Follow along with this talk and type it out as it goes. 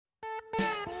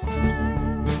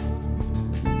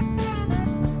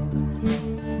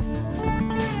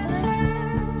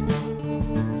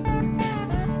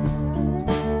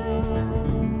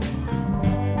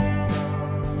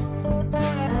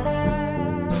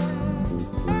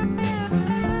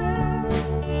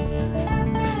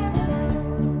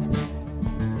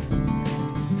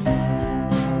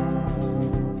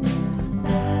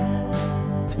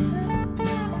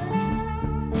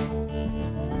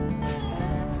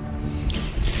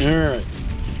Alright,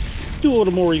 do a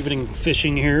little more evening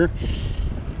fishing here.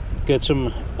 Got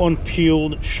some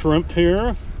unpeeled shrimp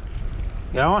here.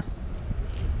 Going?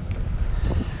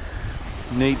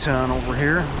 Nate's on over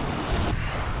here.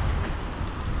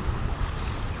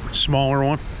 Smaller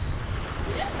one.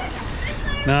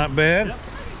 Not bad.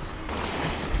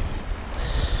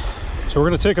 So we're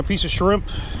going to take a piece of shrimp.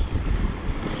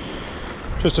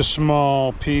 Just a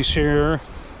small piece here.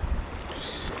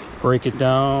 Break it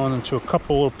down into a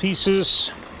couple of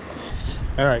pieces.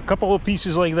 All right, a couple of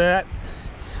pieces like that.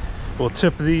 We'll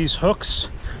tip these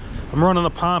hooks. I'm running the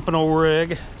Pompano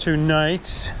rig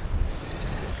tonight.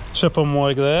 Tip them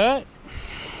like that.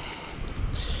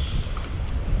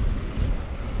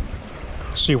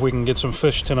 See if we can get some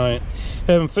fish tonight.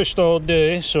 Haven't fished all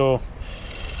day, so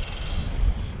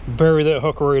bury that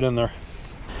hook right in there.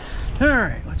 All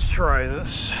right, let's try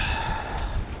this.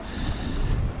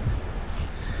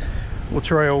 We'll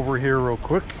try over here real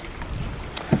quick.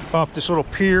 Off this little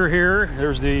pier here,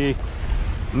 there's the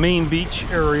main beach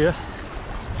area.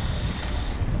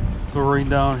 Go right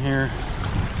down here.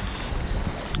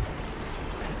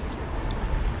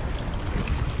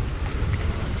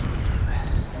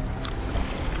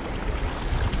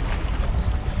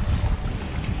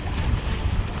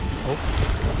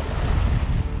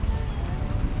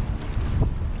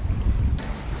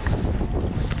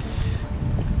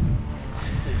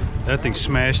 That thing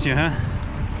smashed you, huh?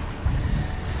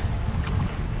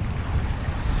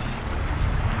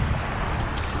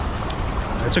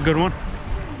 That's a good one.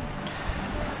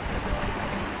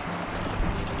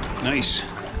 Nice.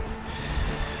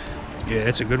 Yeah,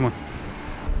 that's a good one.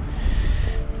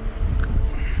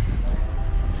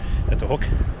 At the hook?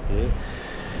 Yeah.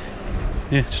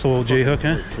 Yeah, just a little J hook,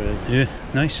 huh? Yeah,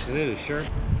 nice. It is sharp.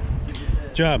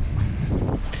 Job.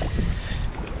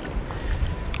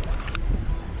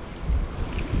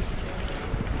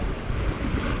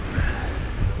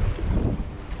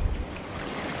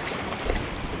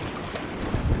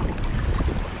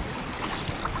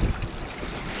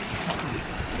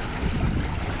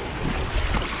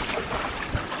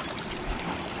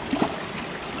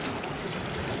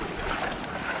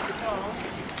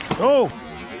 Oh!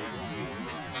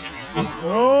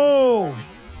 Oh!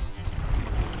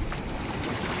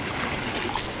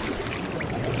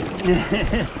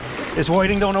 This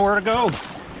whiting don't know where to go.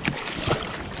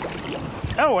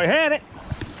 Oh, I had it.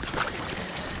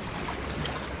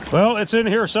 Well, it's in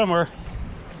here somewhere.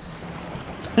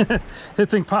 That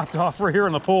thing popped off right here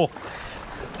in the pool.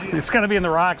 It's gotta be in the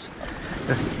rocks.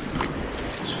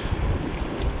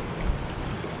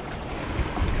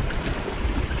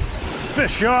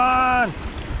 Fish on!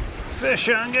 Fish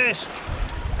on, guys.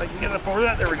 If I can get up over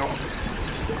that, there we go.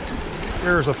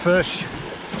 There's a fish.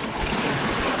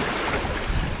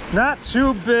 Not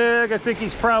too big. I think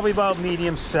he's probably about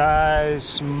medium size,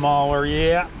 smaller,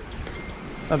 yeah.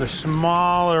 Another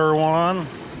smaller one.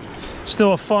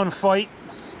 Still a fun fight.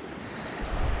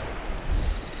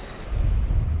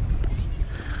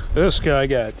 This guy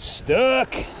got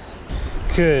stuck.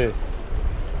 Okay.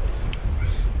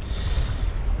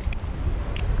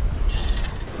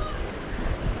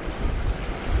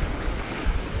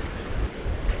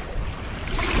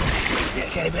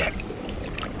 Okay, back.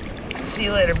 See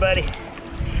you later, buddy.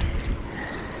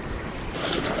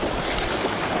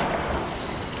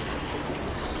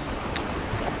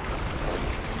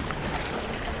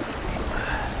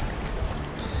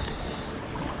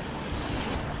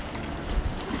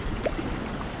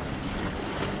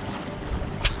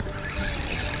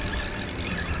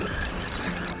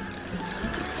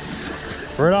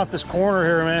 Right off this corner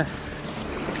here, man.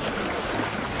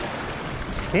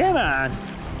 Come on.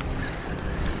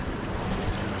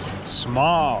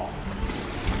 Small.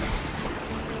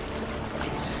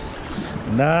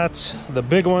 Not the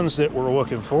big ones that we're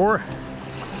looking for,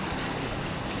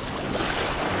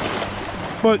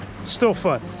 but still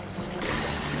fun.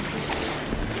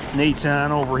 Nate's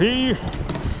on over here.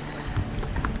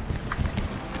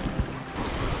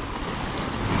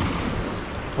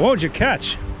 What'd you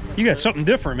catch? You got something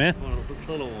different, man. This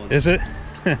little one. Is it?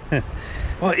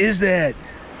 What is that?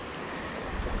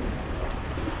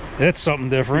 That's something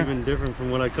different. It's even different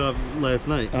from what I caught last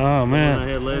night. Oh man, I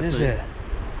had last what is night. that?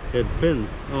 It had fins.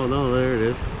 Oh no, there it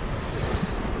is.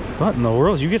 What in the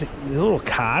world? You get a little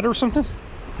cod or something?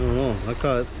 I don't know. I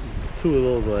caught 2 of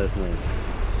those last night.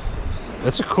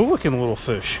 That's a cool looking little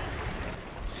fish.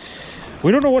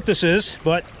 We don't know what this is,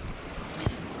 but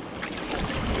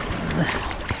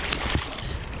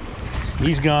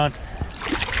he's gone.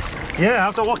 Yeah, I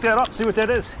have to look that up, see what that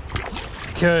is.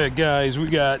 Okay, guys, we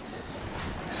got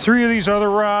 3 of these other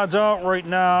rods out right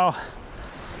now.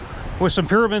 with some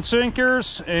pyramid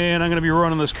sinkers, and I'm going to be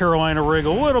running this Carolina rig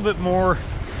a little bit more.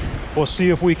 We'll see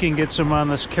if we can get some on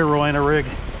this Carolina rig.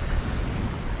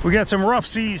 We got some rough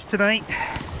seas tonight,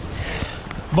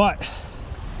 but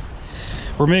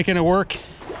we're making it work.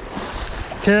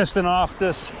 Casting off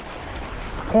this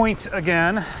point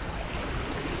again.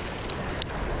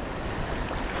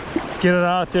 Get it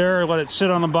out there, let it sit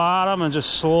on the bottom, and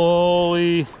just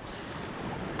slowly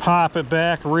pop it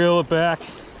back, reel it back.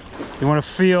 You want to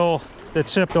feel the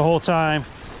tip the whole time.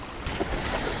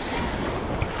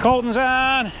 Colton's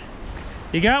on.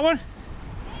 You got one?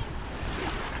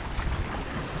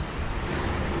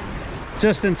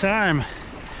 Just in time.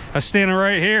 I was standing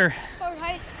right here.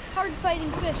 Hard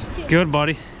fighting fish too. Good,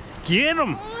 buddy. Get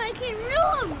him. Oh, I can't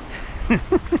reel him.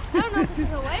 I don't know if this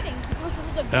is a whiting. Unless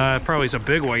it's a big probably is a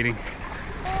big whiting.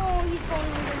 Oh, he's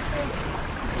going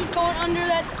under. He's going under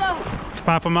that stuff.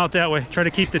 Pop him out that way. Try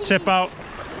to keep the tip out.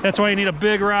 That's why you need a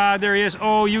big rod. There he is.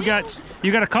 Oh, you got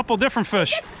a couple different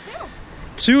fish.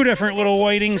 Two different little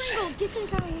whitings.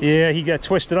 Yeah, he got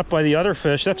twisted up by the other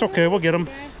fish. That's okay. We'll get him.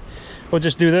 We'll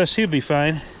just do this. He'll be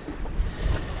fine.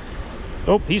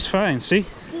 Oh, he's fine. See?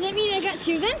 Does that mean I got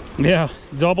two then? Yeah,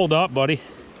 doubled up, buddy.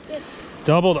 Good.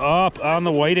 Doubled up on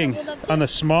the whiting, on the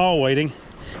small whiting.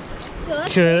 So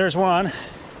okay, there's one.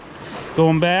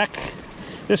 Going back.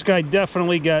 This guy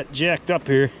definitely got jacked up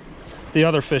here. The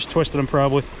other fish twisted him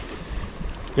probably.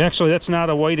 Actually, that's not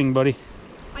a whiting, buddy.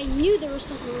 I knew there was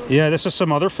something wrong. Yeah, this is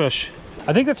some other fish.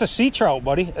 I think that's a sea trout,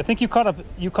 buddy. I think you caught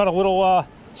a little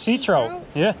sea trout.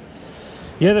 Yeah.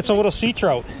 Yeah, that's a little sea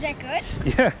trout. Is that good?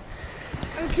 Yeah.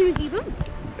 Can we keep him?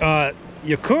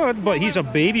 You could, but he's a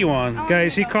baby one.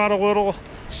 Guys, he caught a little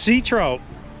sea trout.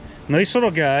 Nice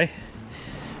little guy.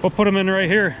 We'll put him in right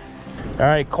here. All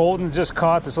right, Colton just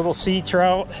caught this little sea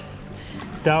trout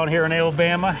down here in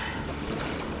Alabama.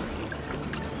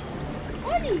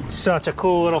 Such a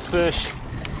cool little fish.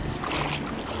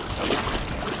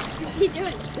 What's he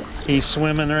doing? He's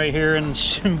swimming right here in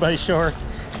by shore.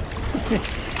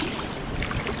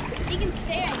 He can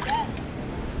stay, I guess.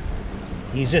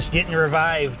 He's just getting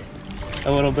revived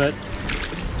a little bit.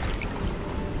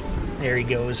 There he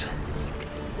goes.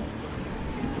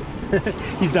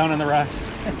 He's down in the rocks.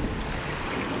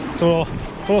 It's a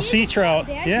little sea trout.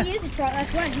 Dad, yeah. He is a trout.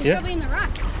 That's right. He's yep. probably in the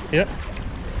rocks. Yep.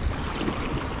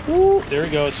 Ooh, there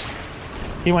he goes.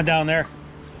 He went down there.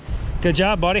 Good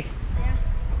job, buddy. Yeah.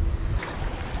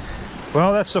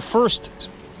 Well, that's the first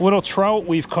little trout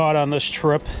we've caught on this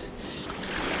trip.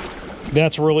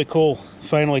 That's really cool.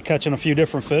 Finally catching a few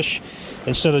different fish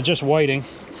instead of just whiting.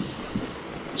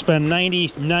 It's been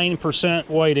 99%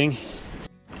 whiting.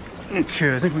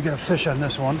 Okay, I think we got a fish on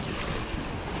this one.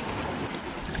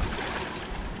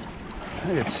 I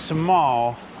think it's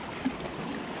small.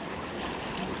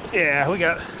 Yeah, we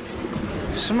got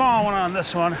a small one on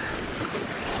this one.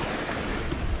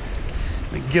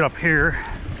 Let me get up here.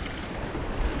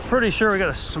 Pretty sure we got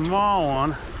a small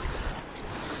one.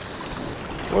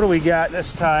 What do we got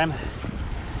this time?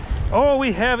 Oh,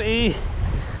 we got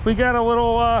a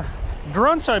little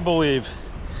grunt, I believe.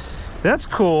 That's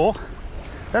cool.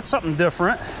 That's something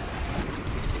different.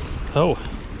 Oh,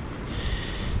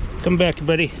 come back,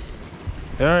 buddy.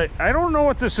 All right, I don't know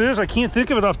what this is. I can't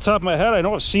think of it off the top of my head. I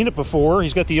know I've seen it before.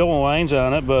 He's got the yellow lines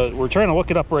on it, but we're trying to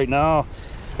look it up right now.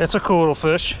 That's a cool little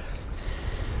fish.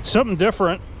 Something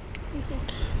different.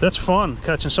 That's fun,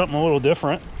 catching something a little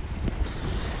different.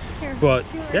 Here, but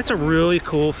that's a really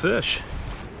cool fish.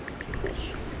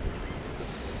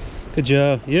 Good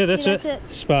job. Yeah, that's it.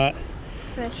 Spot.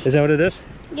 Fish. Is that what it is?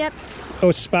 Yep.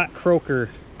 Oh, spot croaker.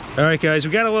 All right, guys,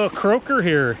 we got a little croaker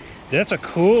here. That's a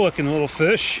cool looking little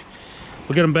fish.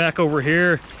 We'll get him back over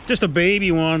here. Just a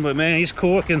baby one, but man, he's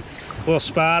cool looking. Little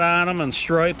spot on him and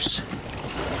stripes.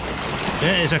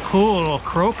 That is a cool little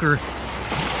croaker.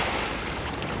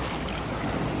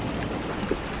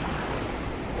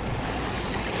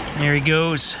 There he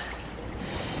goes.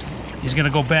 He's gonna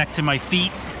go back to my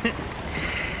feet.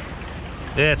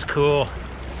 That's cool.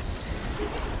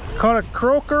 Caught a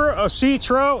croaker, a sea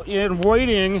trout, and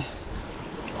whiting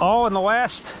all in the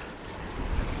last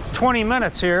 20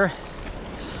 minutes here.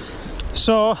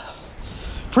 So,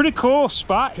 pretty cool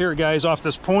spot here, guys, off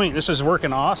this point. This is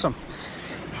working awesome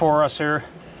for us here.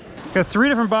 Got 3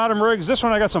 different bottom rigs. This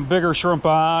one I got some bigger shrimp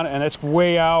on, and it's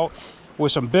way out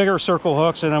with some bigger circle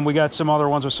hooks, and then we got some other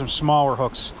ones with some smaller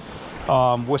hooks,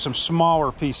 with some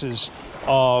smaller pieces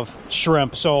of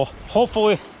shrimp. So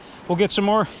hopefully we'll get some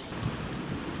more.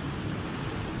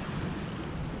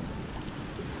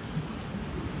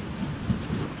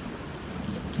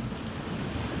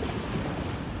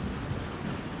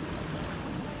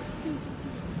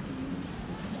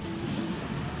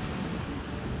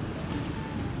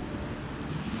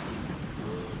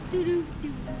 Okay,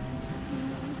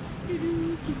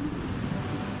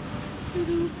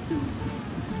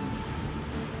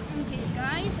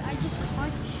 guys, I just caught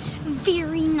a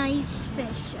very nice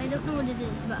fish. I don't know what it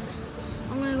is, but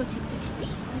I'm gonna go take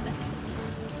pictures. I'll be back.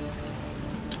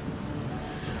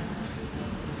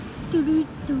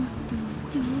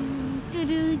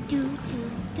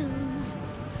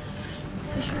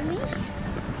 Fish release.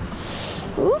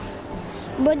 Ooh.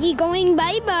 Buddy going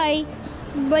bye-bye.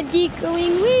 Buddy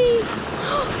going wee.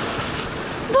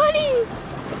 Buddy!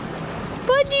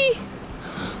 Buddy!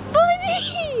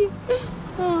 Buddy!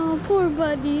 Oh, poor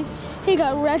Buddy. He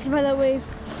got wrecked by that wave.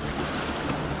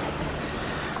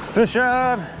 Fish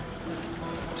on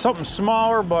something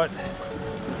smaller, but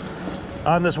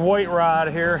on this white rod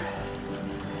here.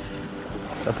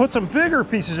 I put some bigger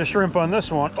pieces of shrimp on this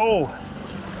one. Oh,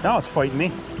 now it's fighting me.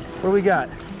 What do we got?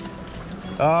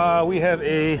 We have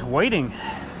a whiting.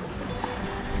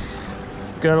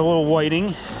 Got a little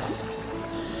whiting.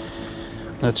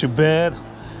 Not too bad.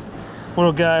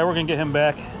 Little guy, we're gonna get him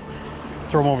back.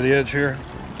 Throw him over the edge here.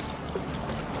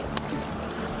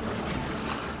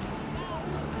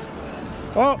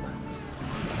 Oh!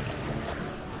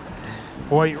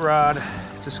 White rod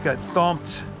just got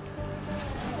thumped.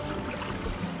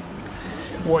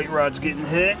 White rod's getting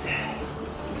hit.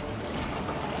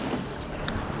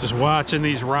 Just watching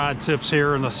these rod tips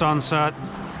here in the sunset.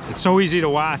 It's so easy to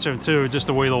watch them too, just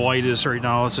the way the light is right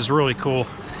now. It's just really cool.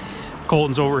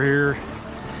 Colton's over here,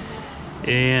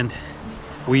 and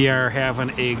we are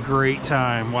having a great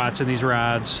time watching these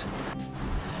rods.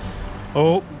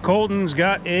 Oh, Colton's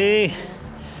got a,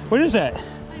 what is that?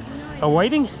 A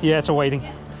whiting? Yeah, it's a whiting.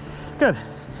 Good.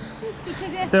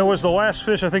 That was the last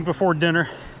fish, I think, before dinner.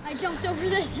 I jumped over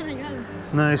this and I got him.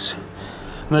 Nice.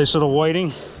 Nice little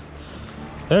whiting.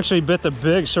 Actually bit the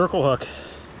big circle hook.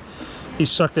 He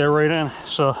sucked that right in.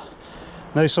 So,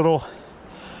 nice little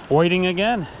whiting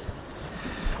again.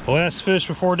 Last fish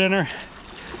before dinner.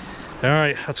 All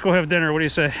right, let's go have dinner. What do you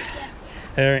say?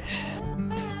 Yeah. All right.